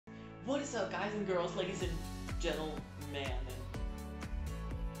What is up, guys and girls, ladies and gentlemen, and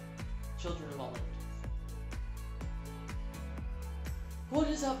children of all ages? What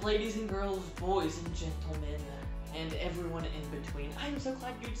is up, ladies and girls, boys and gentlemen, and everyone in between? I'm so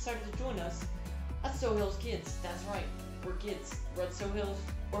glad you decided to join us at SoHills Kids. That's right, we're kids. We're at SoHills,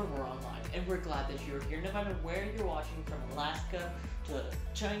 or we're online, and we're glad that you're here, no matter where you're watching, from Alaska to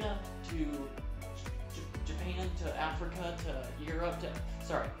China to Japan to Africa to Europe to...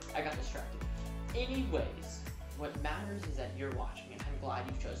 Sorry, I got distracted. Anyways, what matters is that you're watching, and I'm glad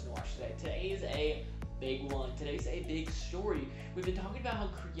you've chosen to watch today. Today is a big one. Today's a big story. We've been talking about how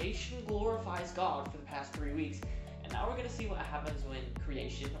creation glorifies God for the past 3 weeks, and now we're going to see what happens when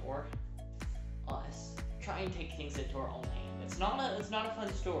creation, or us, try and take things into our own hand. It's not a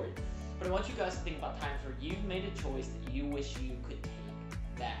fun story, but I want you guys to think about times where you've made a choice that you wish you could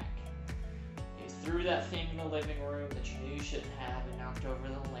take back. You threw that thing in the living room that you knew you shouldn't have and knocked over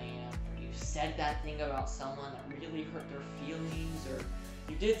the lamp, or you said that thing about someone that really hurt their feelings, or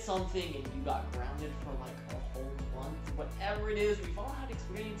you did something and you got grounded for like a whole month. Whatever it is, we've all had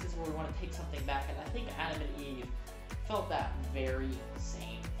experiences where we want to take something back, and I think Adam and Eve felt that very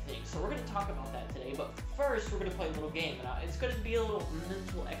same thing. So we're going to talk about that today, but first we're going to play a little game, and it's going to be a little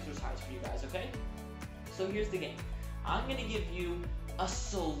mental exercise for you guys, okay? So here's the game. I'm going to give you a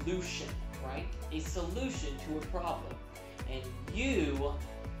solution, right? A solution to a problem, and you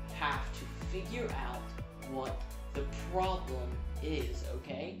have to figure out what the problem is,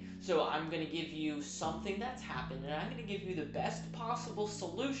 okay? So I'm going to give you something that's happened, and I'm going to give you the best possible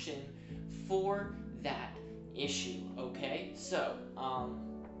solution for that issue, okay? So,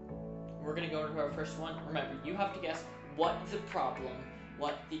 we're going to go into our first one. Remember, you have to guess what the problem,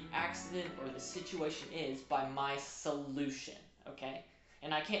 what the accident or the situation is by my solution, okay?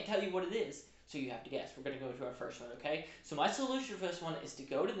 And I can't tell you what it is, so you have to guess. We're going to go to our first one, okay? So my solution for this one is to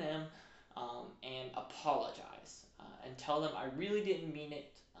go to them and apologize and tell them I really didn't mean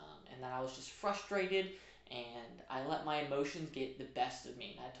it, and that I was just frustrated and I let my emotions get the best of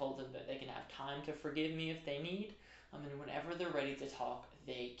me. And I told them that they can have time to forgive me if they need, and whenever they're ready to talk,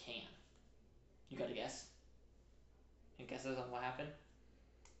 they can. You gotta guess? Any guesses on what happened?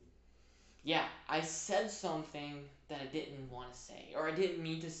 Yeah, I said something that I didn't want to say, or I didn't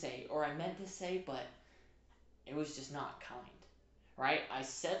mean to say, or I meant to say, but it was just not kind, right? I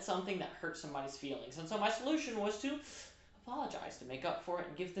said something that hurt somebody's feelings, and so my solution was to apologize, to make up for it,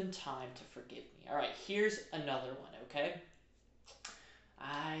 and give them time to forgive me. All right, here's another one, okay?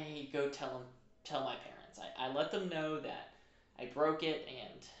 I go tell my parents. I let them know that I broke it,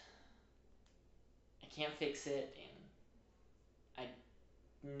 and I can't fix it, and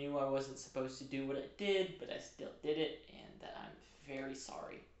I knew I wasn't supposed to do what I did, but I still did it, and that I'm very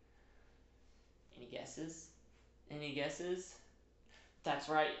sorry. Any guesses? Any guesses? That's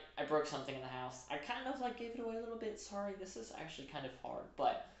right, I broke something in the house. I kind of gave it away a little bit. Sorry, this is actually kind of hard,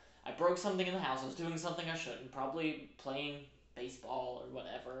 but I broke something in the house. I was doing something I shouldn't, probably playing baseball or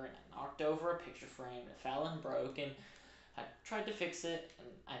whatever, and I knocked over a picture frame, and it fell and broke, and I tried to fix it, and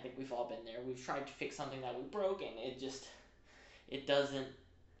I think we've all been there. We've tried to fix something that we broke, and it doesn't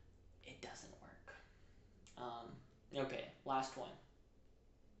work. Okay, last one.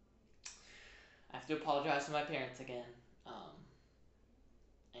 I have to apologize to my parents again,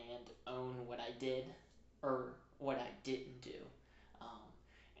 and own what I did, or what I didn't do,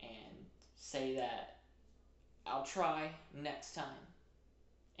 and say that I'll try next time,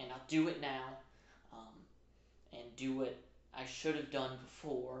 and I'll do it now, and do what I should have done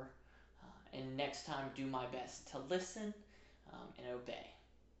before, and next time do my best to listen and obey.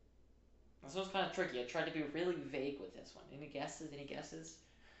 This one's kind of tricky. I tried to be really vague with this one. Any guesses? Any guesses?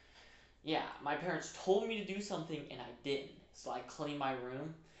 Yeah, my parents told me to do something and I didn't. So I cleaned my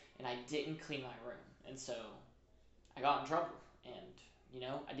room and I didn't clean my room. And so I got in trouble, and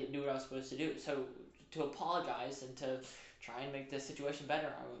I didn't do what I was supposed to do. So to apologize and to try and make the situation better,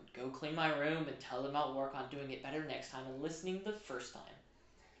 I would go clean my room and tell them I'll work on doing it better next time and listening the first time.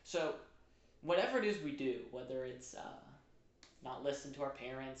 So whatever it is we do, whether it's not listen to our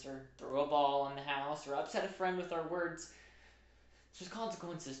parents, or throw a ball in the house, or upset a friend with our words, there's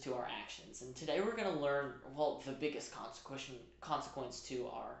consequences to our actions. And today we're going to learn, the biggest consequence to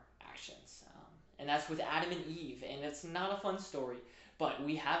our actions. And that's with Adam and Eve. And it's not a fun story, but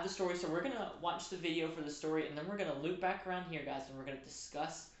we have the story. So we're going to watch the video for the story, and then we're going to loop back around here, guys, and we're going to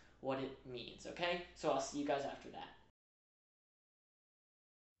discuss what it means, okay? So I'll see you guys after that.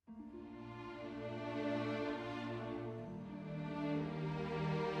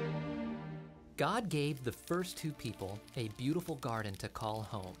 God gave the first two people a beautiful garden to call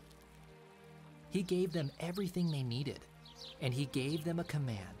home. He gave them everything they needed, and He gave them a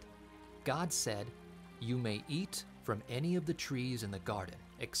command: God said, "You may eat from any of the trees in the garden,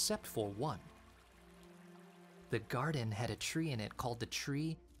 except for one." The garden had a tree in it called the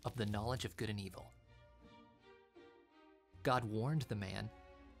tree of the knowledge of good and evil. God warned the man,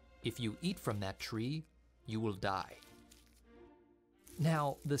 "If you eat from that tree, you will die."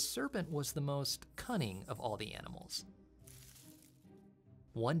 Now, the serpent was the most cunning of all the animals.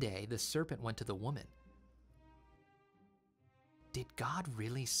 One day, the serpent went to the woman. "Did God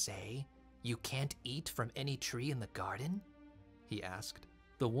really say you can't eat from any tree in the garden?" he asked.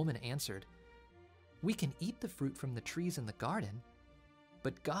 The woman answered, "We can eat the fruit from the trees in the garden,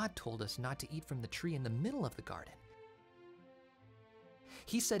 but God told us not to eat from the tree in the middle of the garden.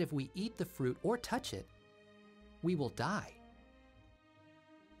 He said if we eat the fruit or touch it, we will die."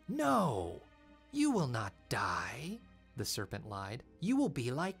 "No, you will not die," the serpent lied. "You will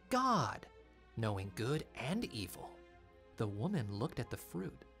be like God, knowing good and evil." The woman looked at the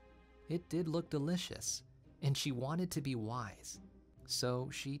fruit. It did look delicious, and she wanted to be wise. So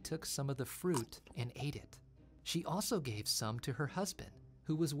she took some of the fruit and ate it. She also gave some to her husband,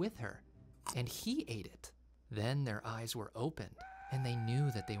 who was with her, and he ate it. Then their eyes were opened, and they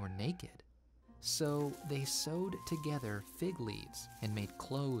knew that they were naked. So they sewed together fig leaves and made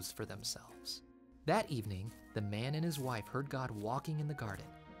clothes for themselves. That evening, the man and his wife heard God walking in the garden.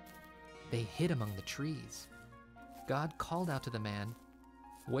 They hid among the trees. God called out to the man,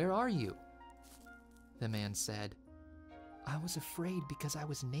 "Where are you?" The man said, "I was afraid because I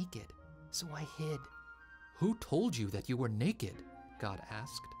was naked, so I hid." "Who told you that you were naked?" God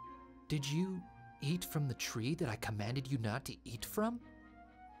asked. "Did you eat from the tree that I commanded you not to eat from?"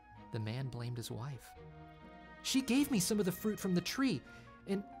 The man blamed his wife. "She gave me some of the fruit from the tree,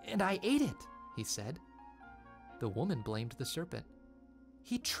 and I ate it," he said. The woman blamed the serpent.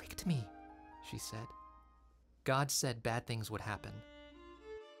 "He tricked me," she said. God said bad things would happen.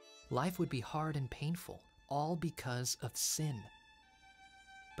 Life would be hard and painful, all because of sin.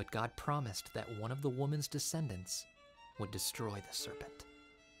 But God promised that one of the woman's descendants would destroy the serpent.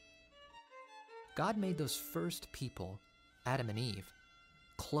 God made those first people, Adam and Eve,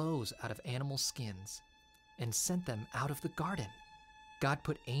 clothes out of animal skins and sent them out of the garden. God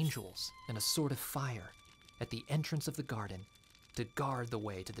put angels and a sword of fire at the entrance of the garden to guard the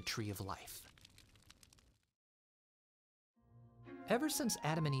way to the tree of life. Ever since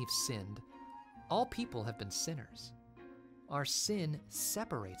Adam and Eve sinned, all people have been sinners. Our sin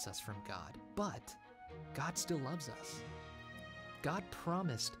separates us from God, but God still loves us. God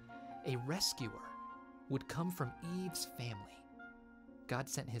promised a rescuer would come from Eve's family. God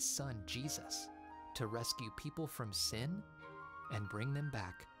sent his son, Jesus, to rescue people from sin and bring them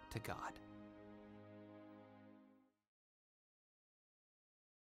back to God.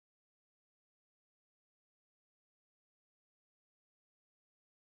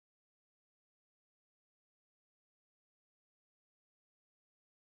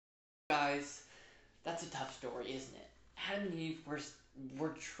 Guys, that's a tough story, isn't it? Adam and Eve were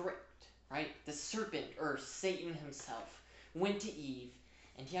tricked, right? The serpent, or Satan himself, went to Eve,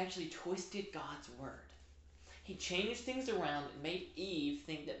 and he actually twisted God's word. He changed things around and made Eve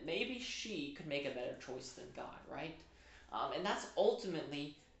think that maybe she could make a better choice than God, right? And that's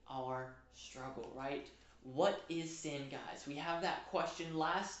ultimately our struggle, right? What is sin, guys? We have that question the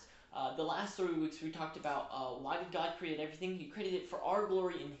last 3 weeks we talked about why did God create everything? He created it for our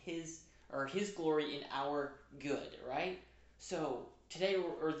glory in His glory in our good, right? So today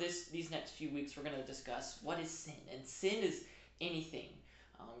these next few weeks we're going to discuss what is sin, and sin is anything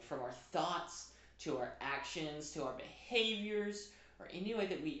from our thoughts to our actions to our behaviors or any way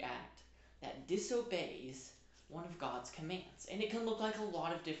that we act that disobeys one of God's commands, and it can look like a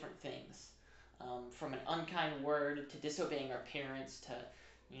lot of different things. From an unkind word to disobeying our parents to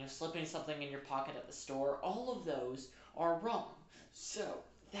slipping something in your pocket at the store. All of those are wrong. So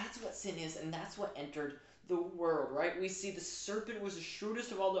that's what sin is, and that's what entered the world, right? We see the serpent was the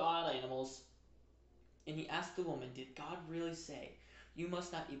shrewdest of all the wild animals, and he asked the woman, "Did God really say you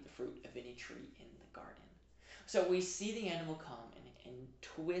must not eat the fruit of any tree in the garden?" So we see the animal come and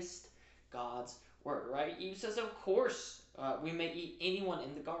twist God's word, right? Eve says, "Of course we may eat anyone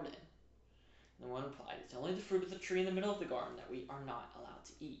in the garden." And the one replied, "It's only the fruit of the tree in the middle of the garden that we are not allowed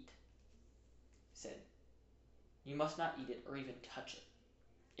to eat." He said, "You must not eat it or even touch it.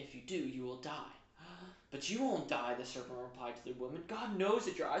 If you do, you will die." "But you won't die," the serpent replied to the woman. "God knows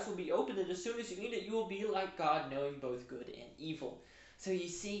that your eyes will be opened, and as soon as you eat it, you will be like God, knowing both good and evil." So you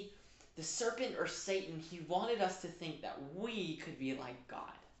see, the serpent, or Satan, he wanted us to think that we could be like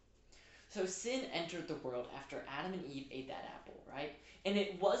God. So sin entered the world after Adam and Eve ate that apple, right? And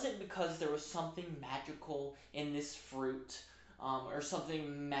it wasn't because there was something magical in this fruit or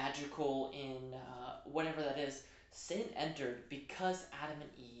something magical in whatever that is. Sin entered because Adam and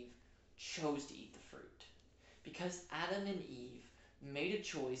Eve chose to eat the fruit. Because Adam and Eve made a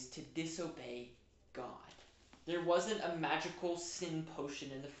choice to disobey God. There wasn't a magical sin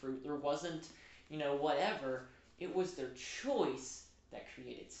potion in the fruit. There wasn't, whatever. It was their choice that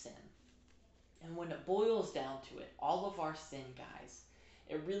created sin. And when it boils down to it, all of our sin, guys,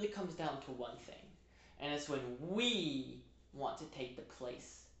 it really comes down to one thing. And it's when we want to take the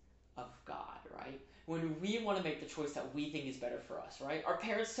place of God, right? When we want to make the choice that we think is better for us, right? Our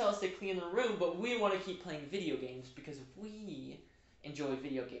parents tell us to clean the room, but we want to keep playing video games because we enjoy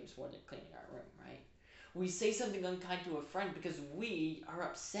video games more than cleaning our room, right? We say something unkind to a friend because we are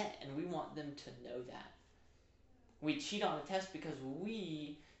upset and we want them to know that. We cheat on a test because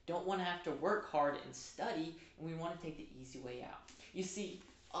we don't want to have to work hard and study, and we want to take the easy way out. You see,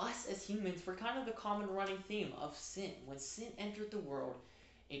 us as humans, we're kind of the common running theme of sin. When sin entered the world,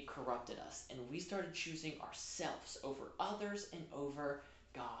 it corrupted us, and we started choosing ourselves over others and over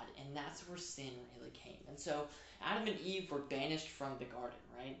God, and that's where sin really came. And so Adam and Eve were banished from the garden,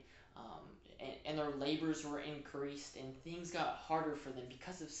 right? And their labors were increased, and things got harder for them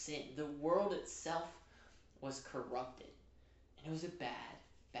because of sin. The world itself was corrupted, and it was a bad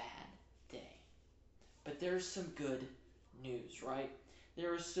day. But there's some good news, right?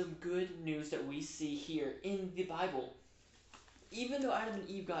 There is some good news that we see here in the Bible. Even though Adam and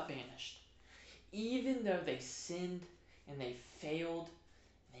Eve got banished, even though they sinned and they failed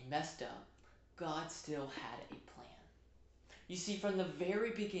and they messed up, God still had a plan. You see, from the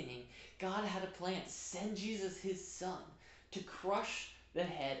very beginning, God had a plan to send Jesus, his son, to crush the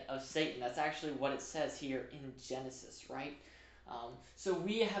head of Satan. That's actually what it says here in Genesis, right? So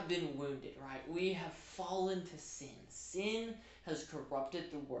we have been wounded, right? We have fallen to sin. Sin has corrupted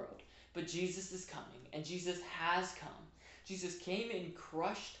the world. But Jesus is coming, and Jesus has come. Jesus came and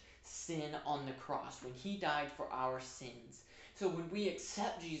crushed sin on the cross when he died for our sins. So when we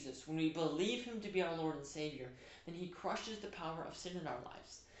accept Jesus, when we believe him to be our Lord and Savior, then he crushes the power of sin in our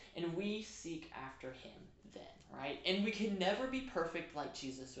lives. And we seek after him then, right? And we can never be perfect like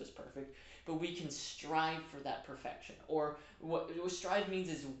Jesus was perfect, but we can strive for that perfection. Or what strive means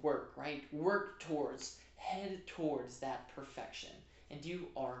is work, right? Work towards, head towards that perfection. And do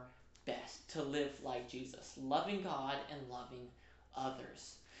our best to live like Jesus, loving God and loving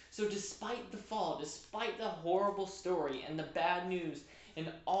others. So despite the fall, despite the horrible story and the bad news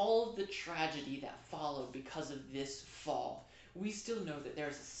and all of the tragedy that followed because of this fall, we still know that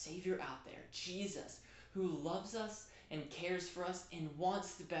there's a Savior out there, Jesus, who loves us and cares for us and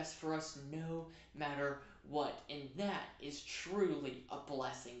wants the best for us no matter what. And that is truly a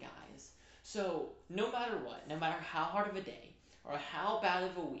blessing, guys. So no matter what, no matter how hard of a day or how bad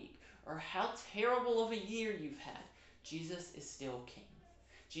of a week or how terrible of a year you've had, Jesus is still King.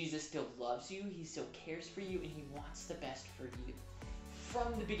 Jesus still loves you, he still cares for you, and he wants the best for you.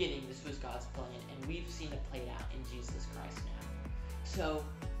 From the beginning, this was God's plan, and we've seen it played out in Jesus Christ now. So,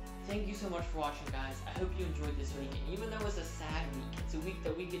 thank you so much for watching, guys. I hope you enjoyed this week, and even though it was a sad week, it's a week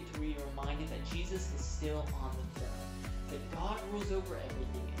that we get to be reminded that Jesus is still on the throne, that God rules over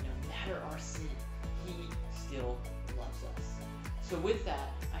everything, and no matter our sin, he still loves us. So with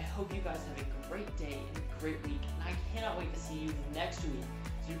that, I hope you guys have a great day and a great week, and I cannot wait to see you next week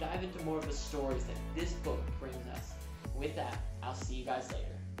to dive into more of the stories that this book brings us. With that, I'll see you guys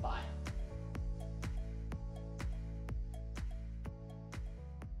later. Bye.